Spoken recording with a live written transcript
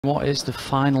What is the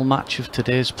final match of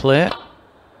today's play?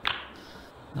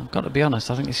 I've got to be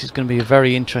honest, I think this is going to be a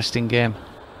very interesting game.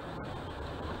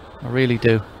 I really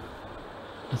do.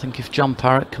 I think if John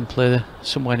Parrott can play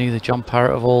somewhere near the John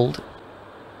Parrott of old,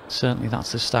 certainly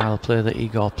that's the style of play that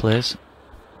Igor plays.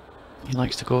 He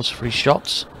likes to go for his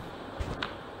shots.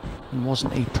 And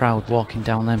wasn't he proud walking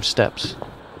down them steps?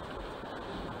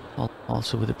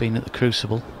 Also with it being at the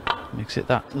Crucible, makes it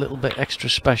that little bit extra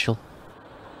special.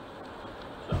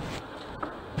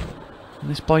 And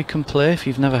this boy can play. If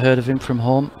you've never heard of him from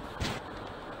home,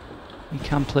 he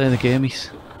can play the game.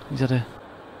 He's had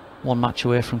one match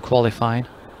away from qualifying.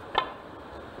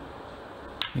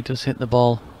 He does hit the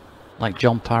ball like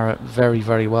John Parrott very,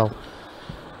 very well.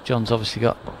 John's obviously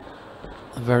got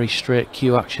a very straight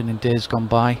cue action in days gone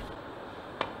by.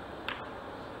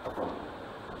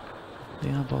 They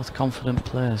are both confident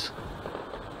players.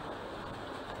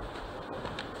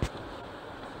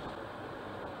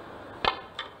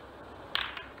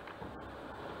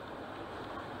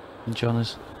 And John,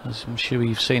 as I'm sure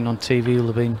you've seen on TV, will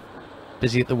have been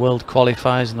busy at the World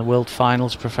Qualifiers and the World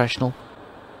Finals professional.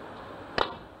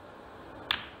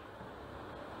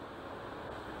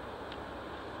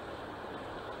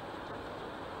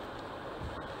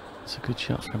 It's a good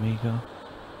shot from Igor.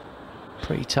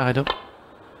 Pretty tied up.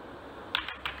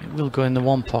 It will go in the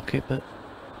one pocket, but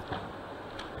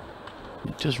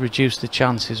it does reduce the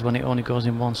chances when it only goes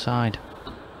in one side.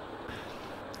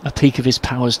 A peak of his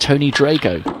powers, Tony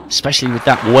Drago, especially with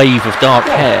that wave of dark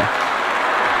hair.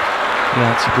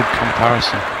 Yeah, it's a good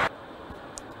comparison.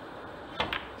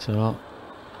 So,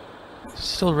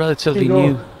 still relatively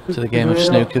new to the game of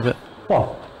snooker, but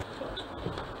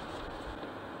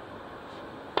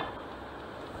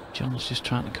John's just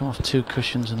trying to come off two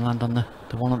cushions and land on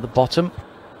the one at the bottom.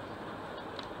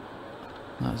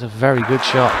 That was a very good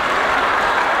shot.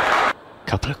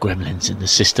 Couple of gremlins in the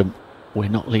system. We're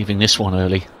not leaving this one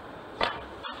early.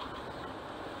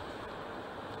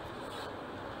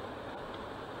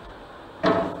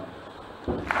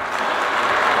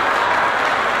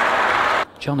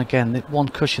 John again, one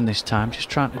cushion this time, just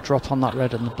trying to drop on that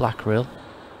red and the black rail.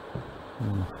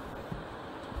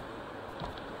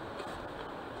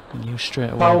 I knew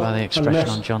straight away by the expression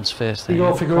on John's face that he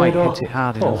didn't quite hit it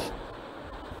hard enough.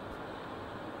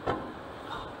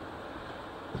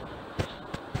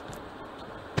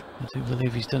 I do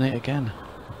believe he's done it again.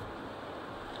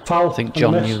 I think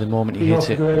John knew the moment he hit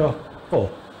it.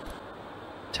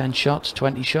 10 shots,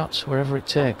 20 shots, wherever it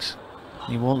takes.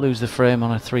 He won't lose the frame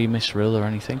on a 3-miss rule or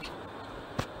anything.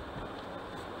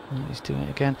 And he's doing it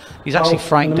again. He's actually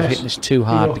frightened of hitting this too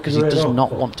hard because he does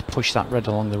not want to push that red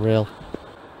along the rail.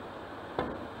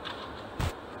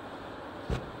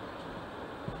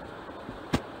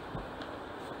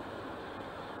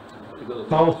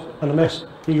 Foul and a miss.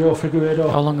 Igor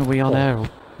Figueiredo. How long are we on air?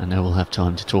 I know we'll have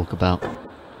time to talk about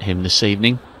him this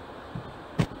evening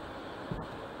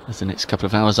as the next couple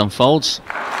of hours unfolds.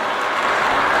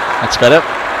 That's better.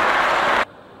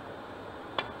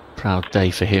 Proud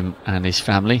day for him and his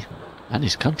family and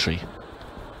his country.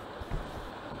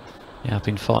 Yeah, I've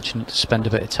been fortunate to spend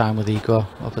a bit of time with Igor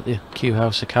up at the Q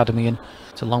House Academy, and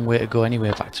it's a long way to go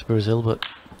anyway back to Brazil, but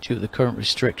due to the current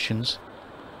restrictions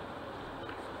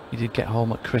he did get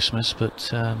home at Christmas,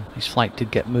 but his flight did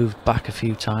get moved back a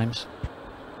few times.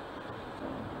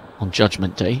 On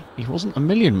Judgment Day, he wasn't a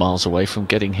million miles away from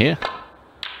getting here.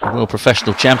 The World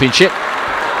Professional Championship.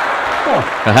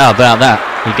 But how about that?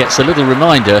 He gets a little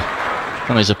reminder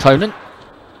from his opponent.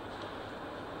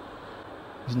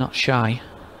 He's not shy.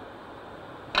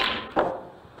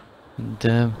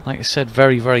 And like I said,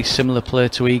 very, very similar play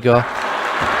to Igor.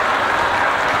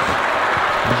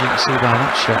 As you can see by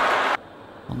that shot.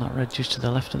 On that red just to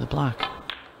the left of the black.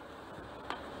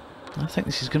 I think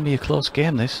this is going to be a close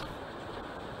game, this.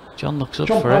 John looks up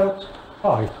for it.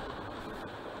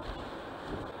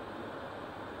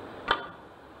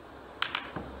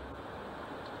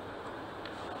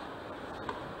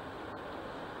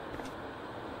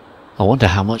 I wonder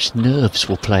how much nerves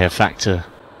will play a factor.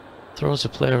 Throws a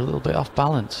player a little bit off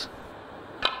balance.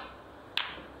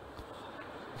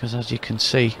 Because as you can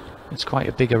see, it's quite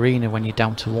a big arena when you're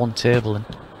down to one table, and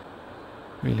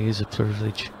really is a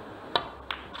privilege.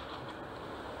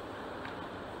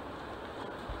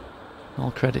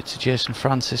 All credit to Jason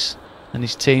Francis and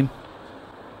his team.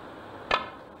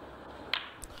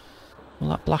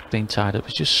 Well, that black being tied up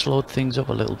has just slowed things up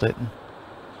a little bit and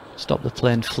stopped the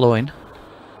plane flowing.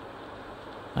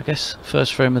 I guess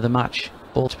first frame of the match,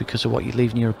 both because of what you're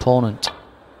leaving your opponent.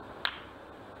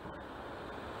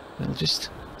 It'll just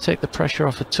take the pressure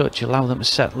off a touch, allow them to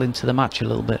settle into the match a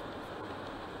little bit.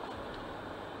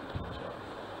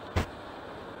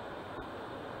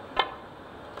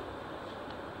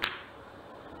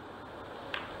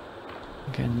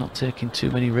 Again, not taking too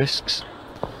many risks.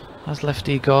 Has left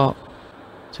Igor.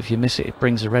 So if you miss it, it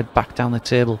brings the red back down the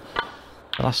table.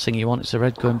 The last thing you want is the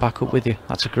red going back up with you.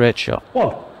 That's a great shot.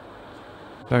 One.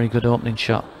 Very good opening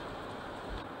shot.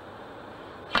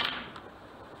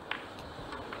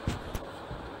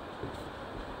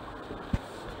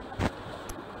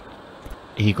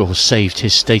 Igor saved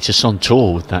his status on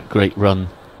tour with that great run.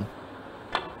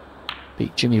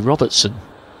 Beat Jimmy Robertson,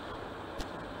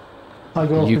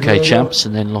 the UK champs,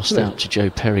 and then lost out to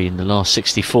Joe Perry in the last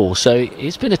 64. So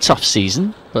it's been a tough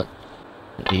season, but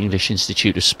at the English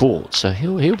Institute of Sport, so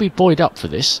he'll be buoyed up for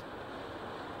this.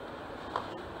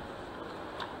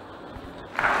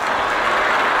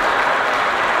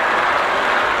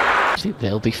 I think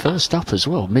they'll be first up as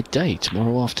well, midday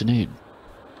tomorrow afternoon.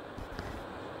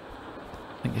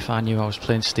 I think if I knew I was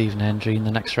playing Stephen Hendry in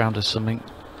the next round or something,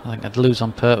 I think I'd lose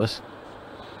on purpose.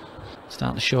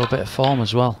 Starting to show a bit of form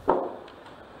as well.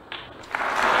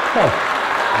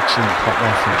 Excellent pot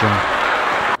there from John.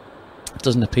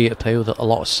 Doesn't appear to play with a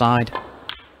lot of side.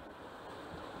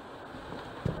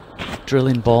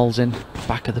 Drilling balls in,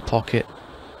 back of the pocket.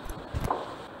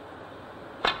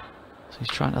 So he's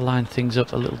trying to line things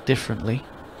up a little differently.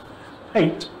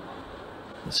 8.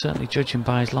 But certainly judging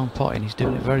by his long potting, he's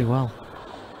doing it very well.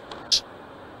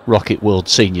 Rocket World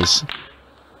Seniors.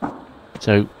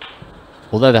 So,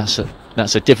 although that's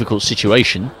a difficult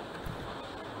situation,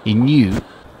 he knew,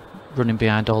 running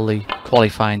behind all the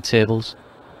qualifying tables,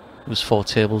 there was 4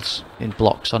 tables in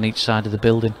blocks on each side of the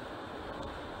building,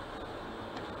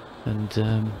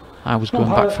 and I was going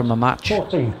back from a match,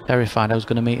 terrified I was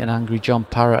going to meet an angry John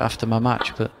Parrott after my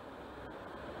match, but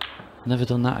never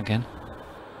done that again.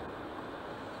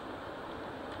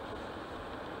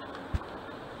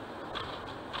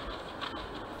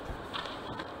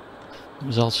 It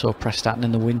was also a Prestatyn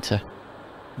in the winter.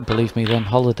 And believe me, them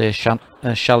holiday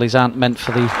chalets aren't meant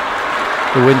for the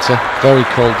winter. Very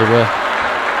cold they were.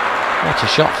 What a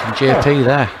shot from JP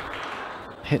there.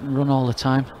 Hit and run all the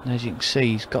time. And as you can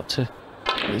see, he's got to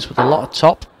hit this with a lot of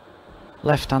top.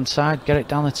 Left hand side, get it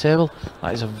down the table.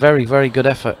 That is a very, very good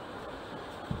effort.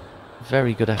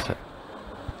 Very good effort.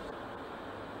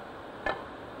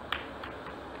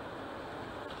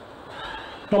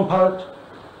 John Parrott.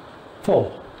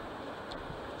 4.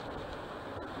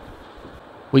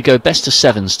 we go best of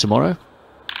 7s tomorrow,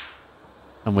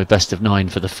 and we're best of 9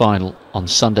 for the final on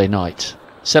Sunday night.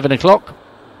 7 o'clock.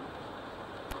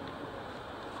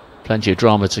 Plenty of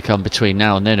drama to come between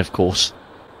now and then, of course.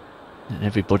 And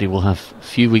everybody will have a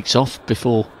few weeks off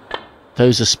before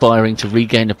those aspiring to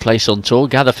regain a place on tour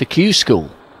gather for Q School.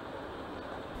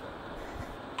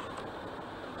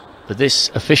 But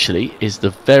this officially is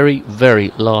the very,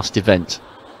 very last event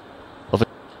of it.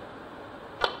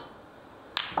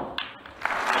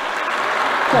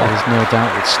 There's no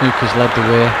doubt that snooker's led the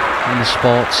way in the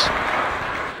sports.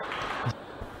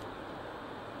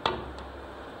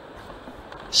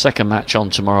 Second match on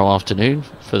tomorrow afternoon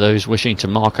for those wishing to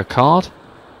mark a card.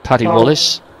 Paddy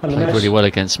Wallace played really well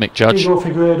against Mick Judge. Igor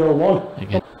Figueiredo 1.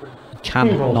 Again, he can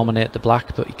nominate the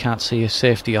black, but he can't see a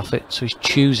safety off it, so he's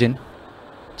choosing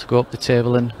to go up the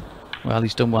table, and well,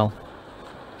 he's done well,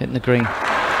 hitting the green.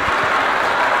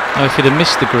 Now if he'd have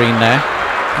missed the green there,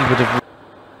 he would have...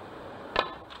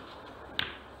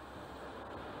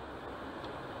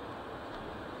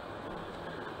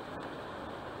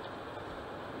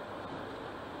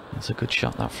 That's a good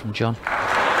shot, that, from John.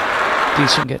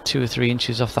 Decent, get 2 or 3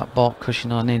 inches off that baulk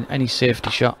cushion on any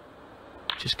safety shot.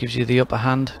 Just gives you the upper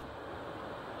hand.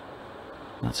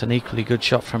 That's an equally good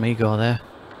shot from Igor there.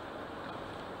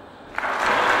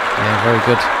 Yeah, very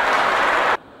good.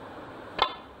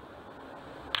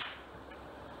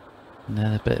 And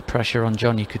then a bit of pressure on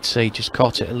John, you could see, just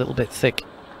caught it a little bit thick.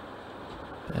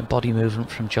 Bit of body movement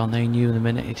from John, they knew the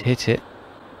minute he'd hit it.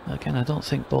 Again, I don't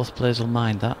think both players will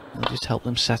mind that, it'll just help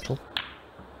them settle.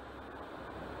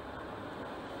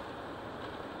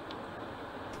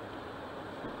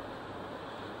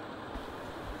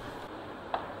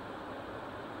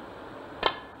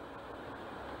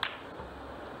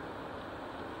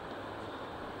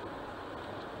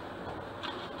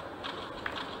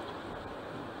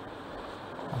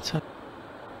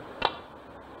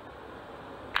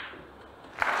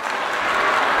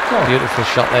 Beautiful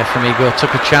shot there from Igor.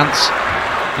 Took a chance.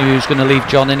 Knew he was going to leave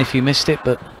John in if he missed it,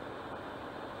 but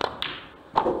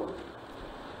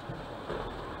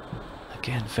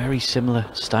again, very similar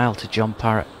style to John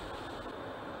Parrott.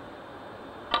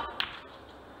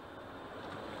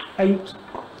 8. It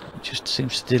just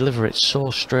seems to deliver it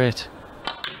so straight.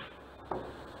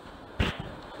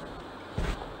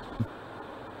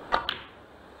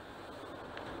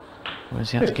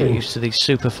 Whereas you have to get used to these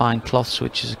super fine cloths,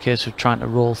 which is a case of trying to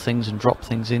roll things and drop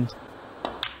things in.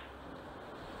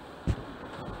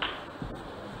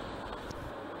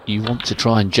 You want to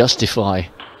try and justify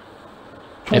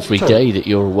every day that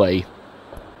you're away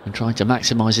and trying to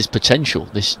maximise his potential,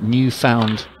 this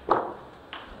newfound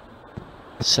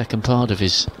second part of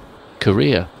his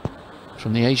career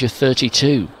from the age of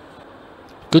 32.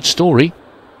 Good story.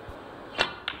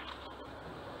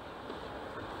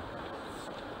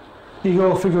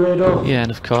 Igor Figueiredo. Yeah,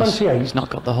 and of course 28. he's not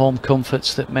got the home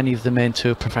comforts that many of the main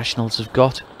tour professionals have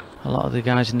got. A lot of the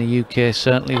guys in the UK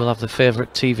certainly will have their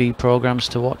favourite TV programmes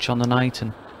to watch on the night,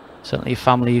 and certainly a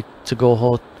family to go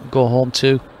home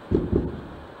to.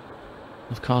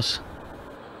 Of course,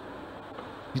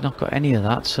 he's not got any of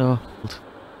that, so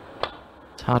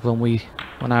it's hard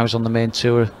when I was on the main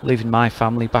tour, leaving my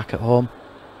family back at home.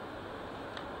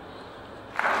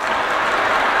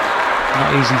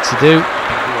 Not easy to do.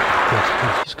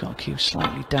 You've just got to keep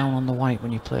slightly down on the white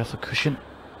when you play off a cushion.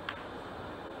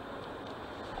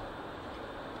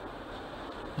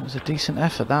 It was a decent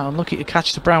effort, that. Unlucky to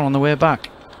catch the brown on the way back.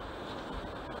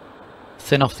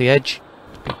 Thin off the edge.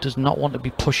 He does not want to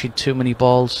be pushing too many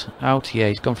balls out. Yeah,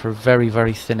 he's gone for a very,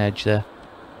 very thin edge there.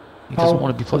 He doesn't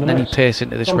want to be putting any pace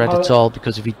into this red at all,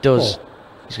 because if he does,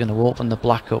 he's going to open the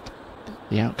black up.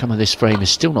 The outcome of this frame is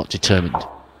still not determined.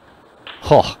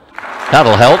 Oh,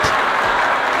 that'll help.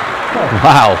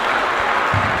 Wow.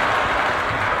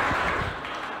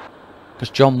 Because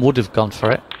John would have gone for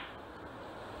it.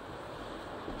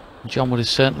 John would have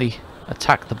certainly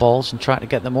attacked the balls and tried to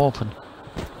get them open.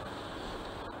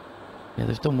 Yeah,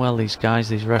 they've done well, these guys,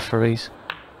 these referees.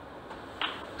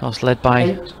 Of course, led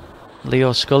by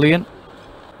Leo Scullion.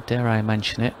 Dare I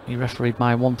mention it, he refereed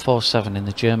my 147 in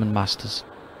the German Masters.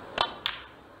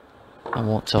 I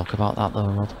won't talk about that though,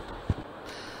 Rob.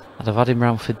 I'd have had him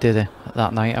round for dinner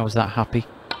that night, I was that happy.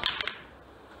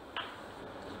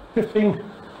 15.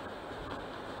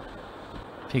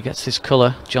 If he gets this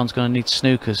colour, John's going to need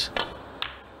snookers.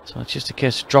 So it's just a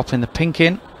case of dropping the pink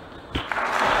in.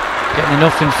 Getting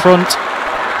enough in front.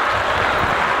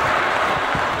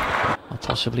 Or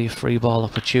possibly a free ball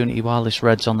opportunity while this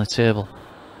red's on the table.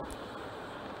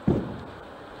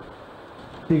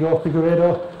 Igor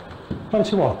Figueiredo.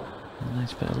 21. A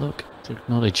nice bit of luck. To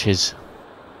acknowledge his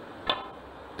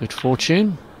good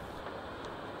fortune.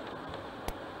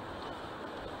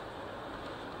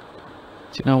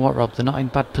 Do you know what, Rob? They're not in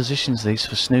bad positions, these,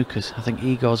 for snookers. I think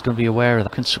Igor's going to be aware of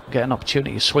that. Can get an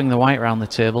opportunity to swing the white around the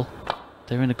table.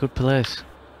 They're in a good place.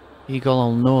 Igor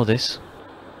will know this,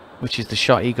 which is the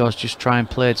shot Igor's just try and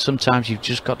played. Sometimes you've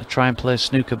just got to try and play a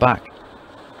snooker back.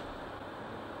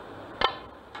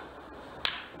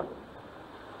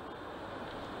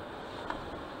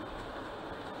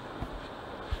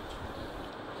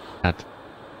 Had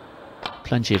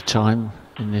plenty of time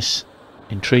in this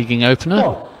intriguing opener.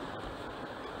 Oh.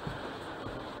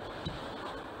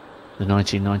 The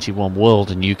 1991 World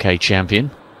and UK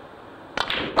champion.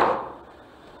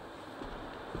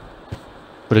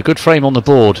 But a good frame on the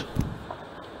board.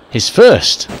 His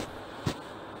first.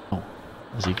 Oh,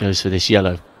 as he goes for this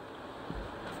yellow.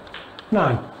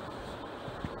 9.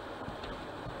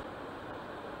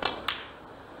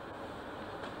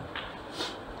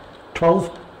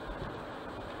 $12.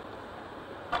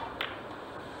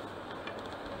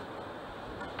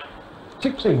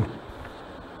 16.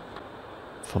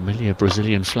 Familiar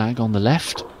Brazilian flag on the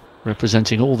left,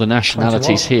 representing all the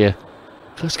nationalities here.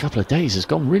 First couple of days has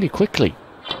gone really quickly.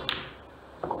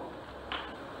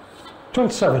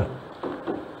 27.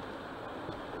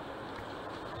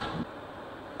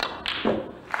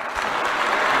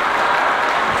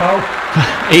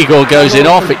 Foul. Igor goes in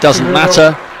off, it doesn't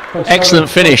matter. Excellent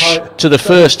finish to the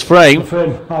first frame.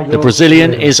 The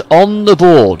Brazilian is on the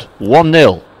board,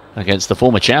 1-0 against the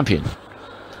former champion.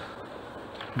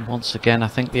 And once again, I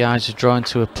think the eyes are drawn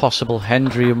to a possible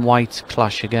Hendry and White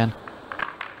clash again.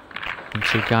 And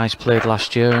two guys played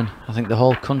last year, and I think the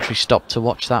whole country stopped to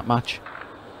watch that match.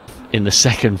 In the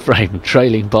second frame,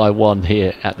 trailing by 1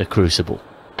 here at the Crucible.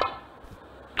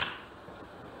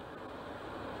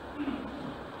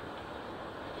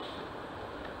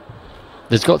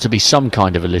 There's got to be some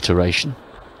kind of alliteration.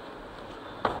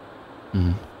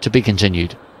 To be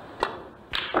continued.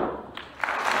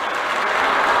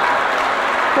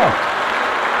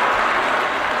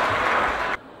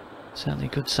 Certainly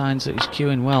good signs that he's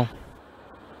cueing well.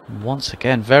 And once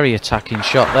again, very attacking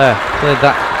shot there. Played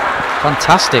that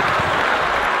fantastic.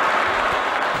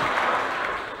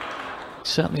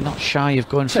 Certainly not shy of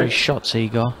going for his shots,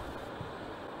 Igor.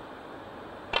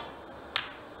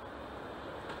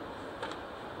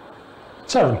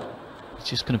 Seven. He's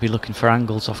just going to be looking for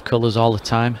angles off colours all the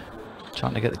time,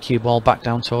 trying to get the cue ball back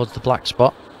down towards the black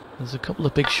spot. There's a couple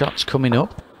of big shots coming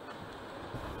up.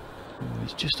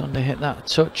 He's just under hit that a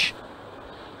touch.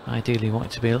 Ideally want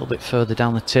it to be a little bit further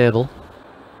down the table.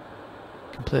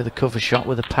 Can play the cover shot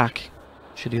with a pack.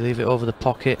 Should he leave it over the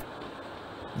pocket?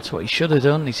 That's what he should have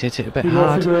done. He's hit it a bit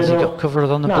hard. Has he got covered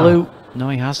on the blue? No,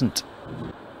 he hasn't.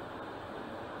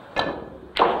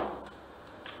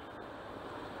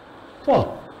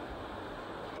 Well,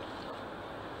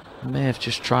 May have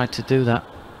just tried to do that.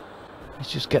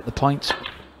 Let's just get the points.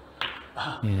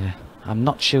 Yeah, I'm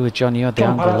not sure, John, you had the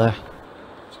angle there.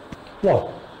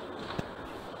 what?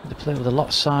 They play with a lot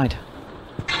of side.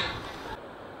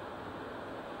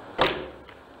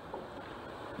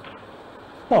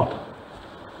 What?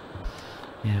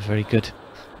 Yeah, very good.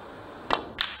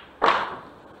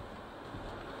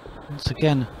 Once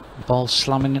again, the ball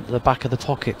slamming into the back of the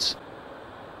pockets.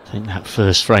 I think that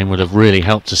first frame would have really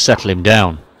helped to settle him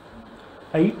down.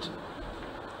 8.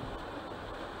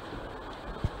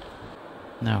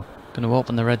 Now, going to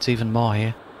open the reds even more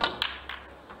here.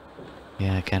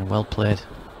 Yeah, again, well played.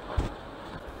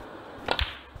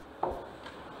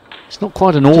 It's not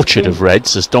quite an orchard of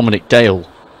reds, as Dominic Dale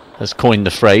has coined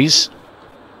the phrase.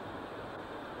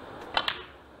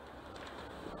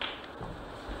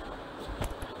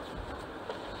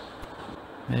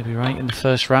 Maybe right in the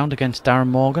first round against Darren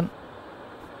Morgan.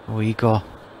 Oh, Igor.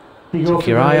 Took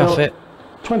your eye off it.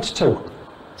 22.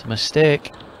 It's a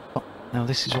mistake. Oh, now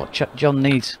this is what John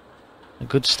needs. A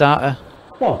good starter.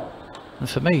 What? And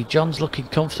for me, John's looking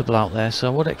comfortable out there, so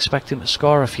I would expect him to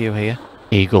score a few here.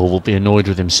 Igor will be annoyed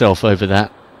with himself over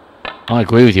that. I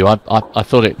agree with you. I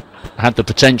thought it had the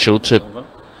potential to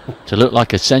look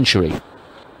like a century.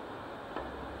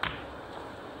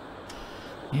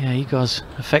 Yeah, Igor's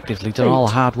effectively done all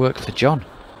the hard work for John.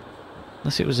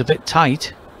 Unless it was a bit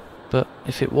tight, but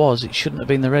if it was, it shouldn't have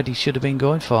been the red he should have been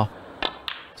going for.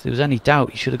 If there was any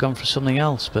doubt, he should have gone for something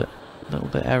else, but a little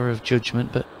bit error of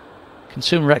judgment, but can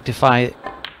soon rectify it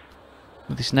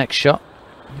with this next shot,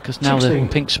 because now 16. the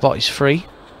pink spot is free.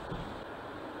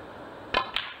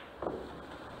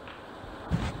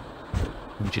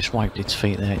 We just wiped its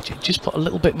feet there. Just put a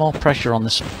little bit more pressure on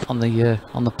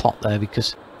the pot there,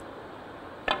 because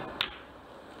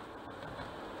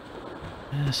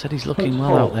I said he's looking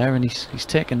well out there, and he's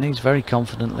taken these very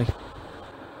confidently.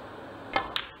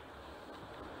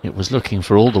 It was looking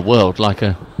for all the world like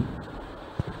a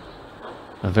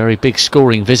very big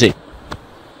scoring visit.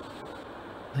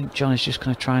 I think John is just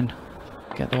going to try and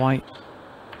get the white.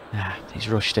 Ah, he's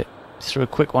rushed it. Threw a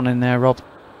quick one in there, Rob.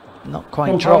 Not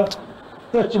quite dropped.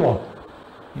 31.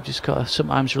 You've just got to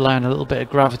sometimes rely on a little bit of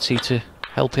gravity to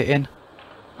help it in.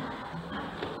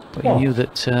 But he knew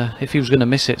that if he was going to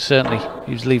miss it, certainly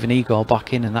he was leaving Igor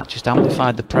back in, and that just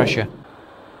amplified the pressure.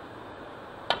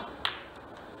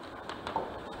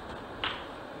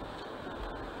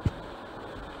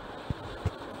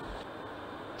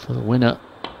 For the winner,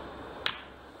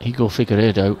 Igor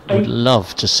Figueiredo would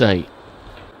love to say,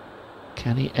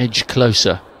 can he edge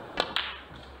closer?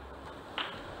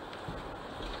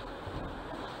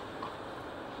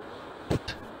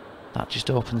 That just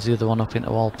opens the other one up into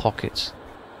all pockets.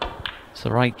 It's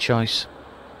the right choice.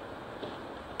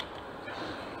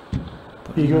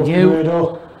 But he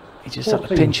knew he just had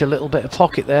to pinch a little bit of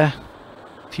pocket there.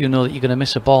 If you know that you're going to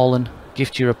miss a ball and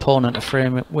gift your opponent a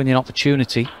frame winning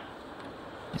opportunity,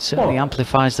 it certainly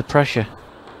amplifies the pressure.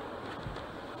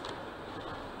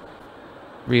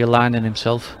 Realigning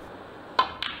himself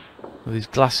with his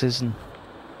glasses, and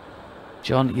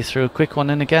John, you threw a quick one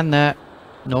in again there.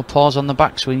 No pause on the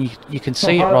backswing. You can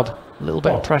see it, Rob. A little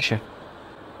bit of pressure.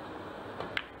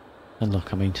 And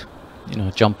look, I mean, you know,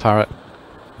 John Parrott,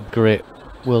 great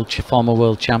former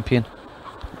world champion.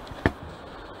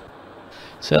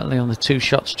 Certainly on the two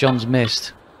shots John's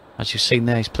missed, as you've seen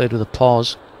there, he's played with a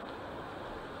pause.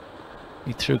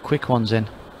 He threw quick ones in.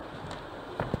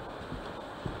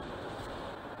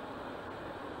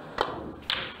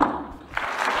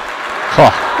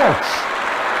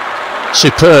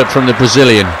 Superb from the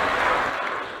Brazilian.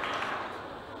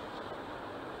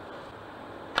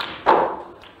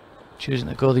 Choosing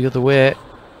to go the other way.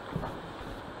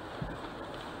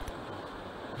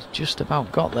 He's just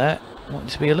about got there. Wanting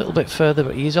to be a little bit further,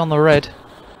 but he's on the red.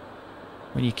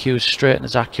 When your cue's straight and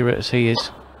as accurate as he is.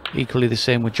 Equally the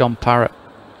same with John Parrott.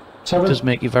 It does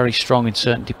make you very strong in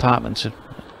certain departments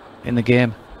in the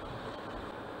game.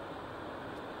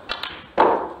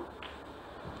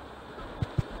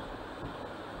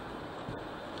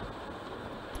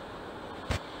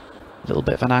 A little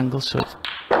bit of an angle, so it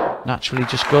naturally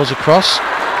just goes across.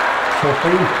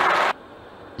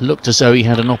 14. looked as though he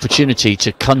had an opportunity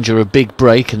to conjure a big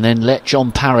break and then let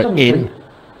John Parrott in,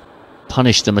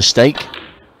 punish the mistake.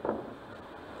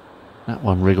 That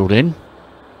one wriggled in.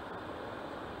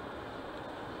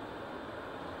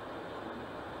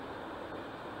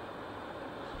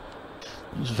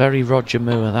 It was very Roger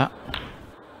Moore, that.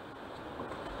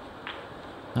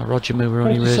 Now, Roger Moore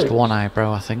only raised one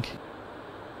eyebrow, I think.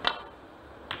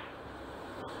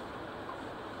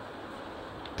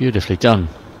 Beautifully done.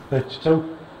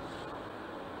 32.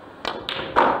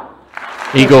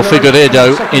 Igor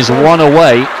Figueiredo is one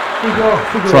away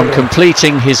from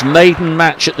completing his maiden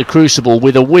match at the Crucible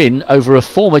with a win over a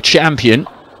former champion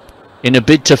in a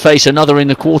bid to face another in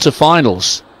the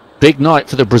quarter-finals. Big night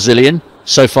for the Brazilian.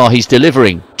 So far he's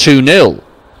delivering 2-0.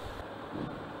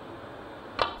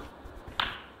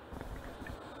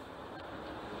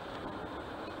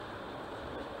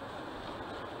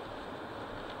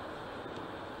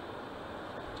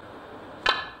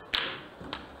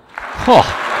 Oh,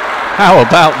 how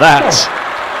about that?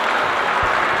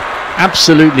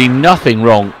 Absolutely nothing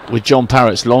wrong with John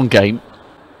Parrott's long game.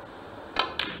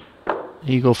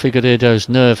 Igor Figueiredo's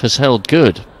nerve has held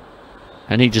good,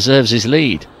 and he deserves his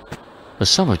lead. But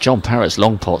some of John Parrott's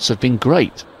long pots have been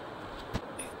great.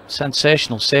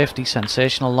 Sensational safety,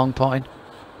 sensational long potting.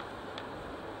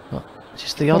 But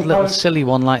just the odd little silly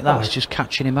one like that is just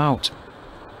catching him out.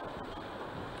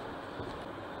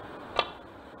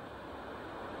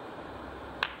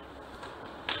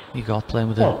 Igor playing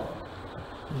with a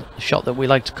shot that we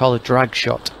like to call a drag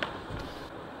shot.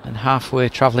 And halfway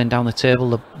travelling down the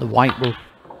table, the white will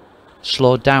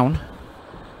slow down.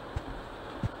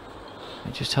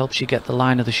 It just helps you get the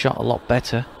line of the shot a lot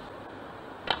better.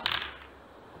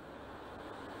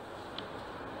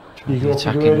 The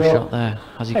attacking shot there.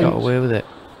 Has he got away with it?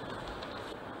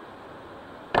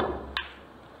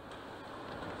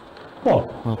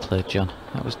 Well played, John.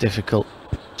 That was difficult.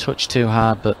 Touch too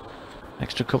hard, but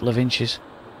extra couple of inches.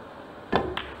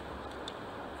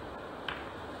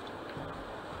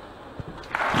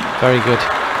 Very good.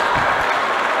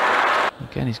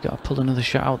 Again, he's got to pull another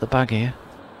shot out the bag here.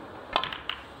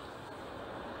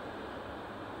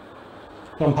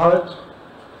 John Parrott,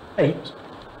 8.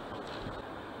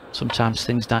 Sometimes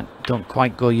things don't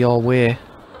quite go your way.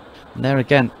 And there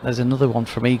again, there's another one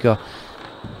from Igor.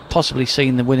 Possibly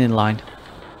seeing the winning line.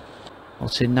 I'll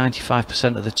say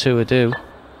 95% of the tour do.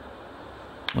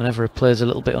 Whenever a player's a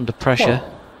little bit under pressure,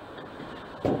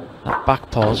 that back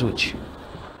pause, which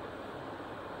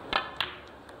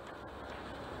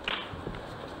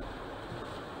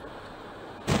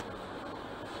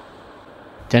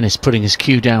Dennis putting his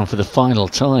cue down for the final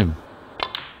time.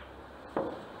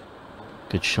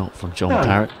 Good shot from John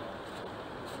Parrott.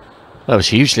 That was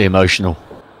hugely emotional.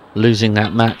 Losing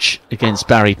that match against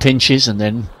Barry Pinches and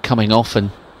then coming off,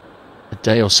 and a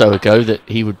day or so ago that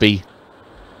he would be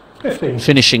 15.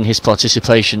 finishing his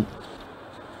participation.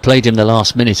 Played him the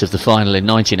last minute of the final in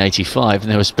 1985, and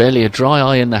there was barely a dry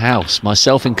eye in the house,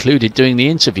 myself included, doing the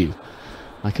interview.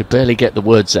 I could barely get the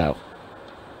words out.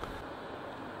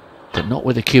 But not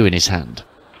with a cue in his hand.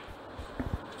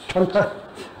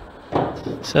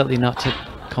 certainly not to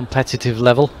competitive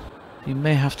level. You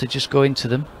may have to just go into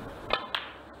them.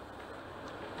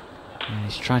 And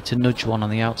he's tried to nudge one on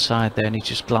the outside there, and he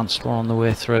just glanced one on the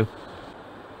way through.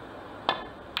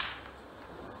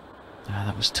 Ah,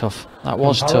 that was tough. That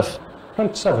was tough.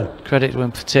 27. Credit to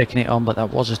him for taking it on, but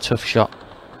that was a tough shot.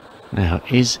 Now,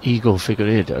 is Igor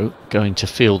Figueiredo going to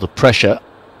feel the pressure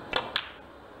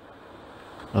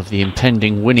of the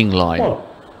impending winning line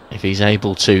if he's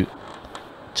able to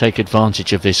take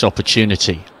advantage of this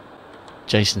opportunity?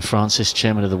 Jason Francis,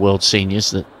 chairman of the World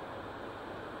Seniors, that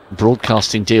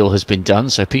broadcasting deal has been done,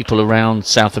 so people around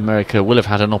South America will have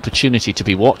had an opportunity to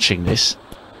be watching this,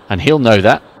 and he'll know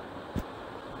that,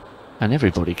 and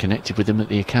everybody connected with him at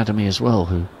the academy as well,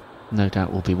 who no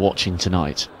doubt will be watching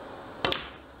tonight.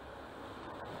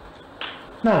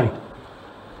 9.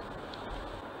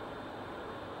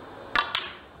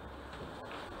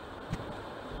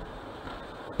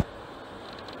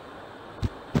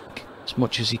 As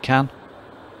much as he can.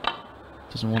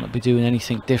 Doesn't want to be doing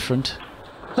anything different.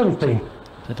 17.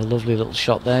 Played a lovely little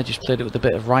shot there, just played it with a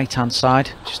bit of right hand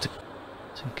side, just to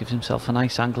give himself a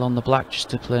nice angle on the black, just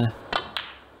to play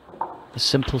a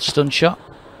simple stun shot.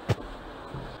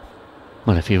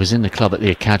 Well, if he was in the club at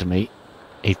the academy,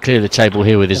 he'd clear the table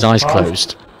here with his eyes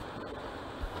closed.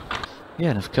 Yeah,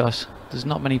 and of course, there's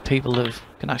not many people that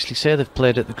can actually say they've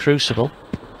played at the Crucible,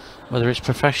 whether it's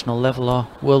professional level or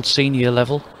world senior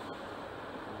level.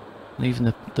 And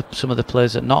even some of the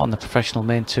players that are not on the professional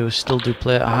main tour still do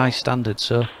play at a high standard,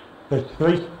 so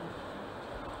 33.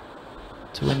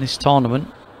 to win this tournament,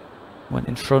 went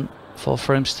in front 4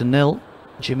 frames to 0.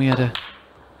 Jimmy had a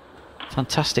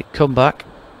fantastic comeback.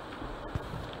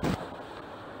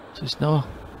 So it's no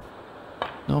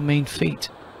mean feat.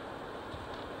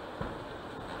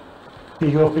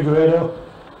 Igor Figueiredo,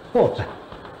 40.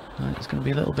 Right, he's going to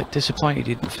be a little bit disappointed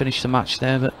he didn't finish the match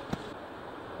there, but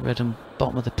red and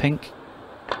bottom of the pink.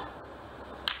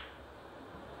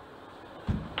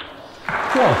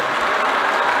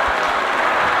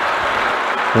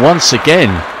 1. Once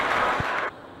again,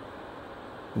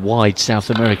 wide South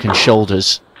American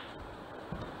shoulders.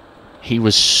 He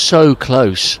was so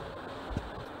close.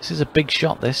 This is a big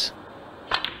shot, this.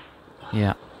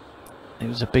 Yeah. It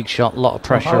was a big shot, a lot of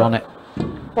pressure on it.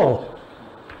 4.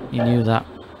 You knew that.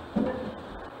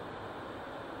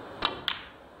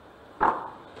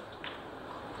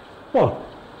 One.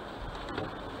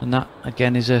 And that,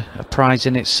 again, is a prize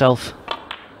in itself.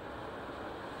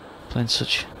 Playing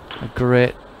such a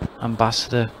great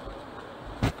ambassador.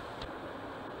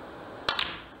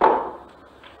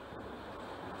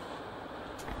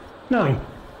 Nine.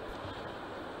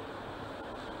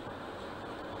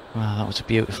 Wow, that was a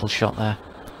beautiful shot there.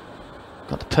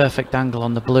 Got the perfect angle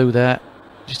on the blue there.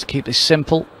 Just to keep this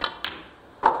simple.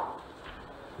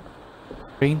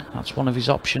 Green, that's one of his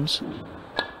options.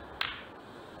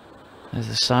 There's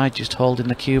the side, just holding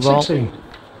the cue ball. 16.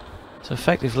 So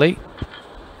effectively,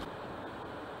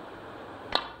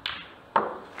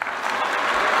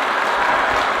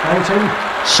 19.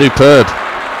 Superb.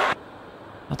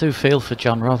 I do feel for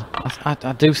John Robb.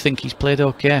 I do think he's played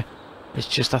okay. It's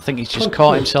just, I think he's just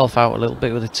caught himself out a little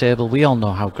bit with the table. We all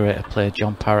know how great a player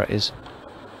John Parrott is.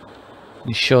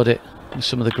 He showed it in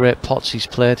some of the great pots he's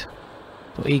played.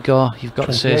 But Igor, you've got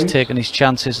to say, he's taken his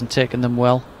chances and taken them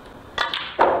well.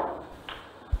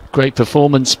 Great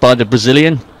performance by the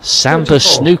Brazilian. Samba 24.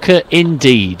 snooker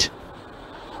indeed.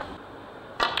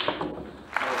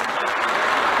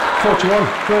 41.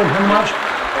 Game and match.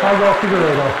 Igor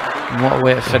Figueiredo. And what a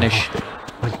way to finish.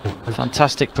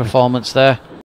 Fantastic performance there.